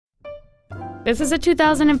This is a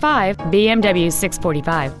 2005 BMW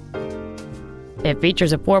 645. It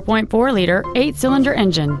features a 4.4-liter 8-cylinder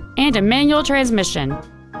engine and a manual transmission.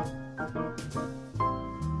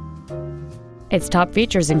 Its top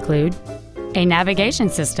features include a navigation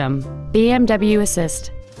system, BMW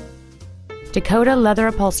Assist, Dakota leather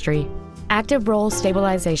upholstery, active roll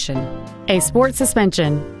stabilization, a sport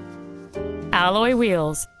suspension, alloy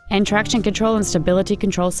wheels, and traction control and stability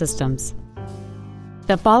control systems.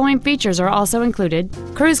 The following features are also included: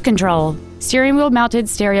 cruise control, steering wheel mounted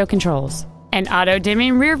stereo controls, an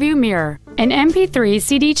auto-dimming rearview mirror, an MP3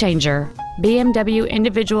 CD changer, BMW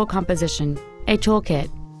individual composition, a toolkit,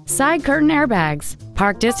 side curtain airbags,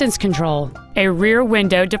 park distance control, a rear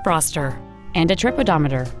window defroster, and a trip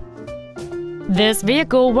odometer. This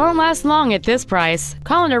vehicle won't last long at this price.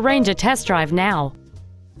 Call and arrange a test drive now.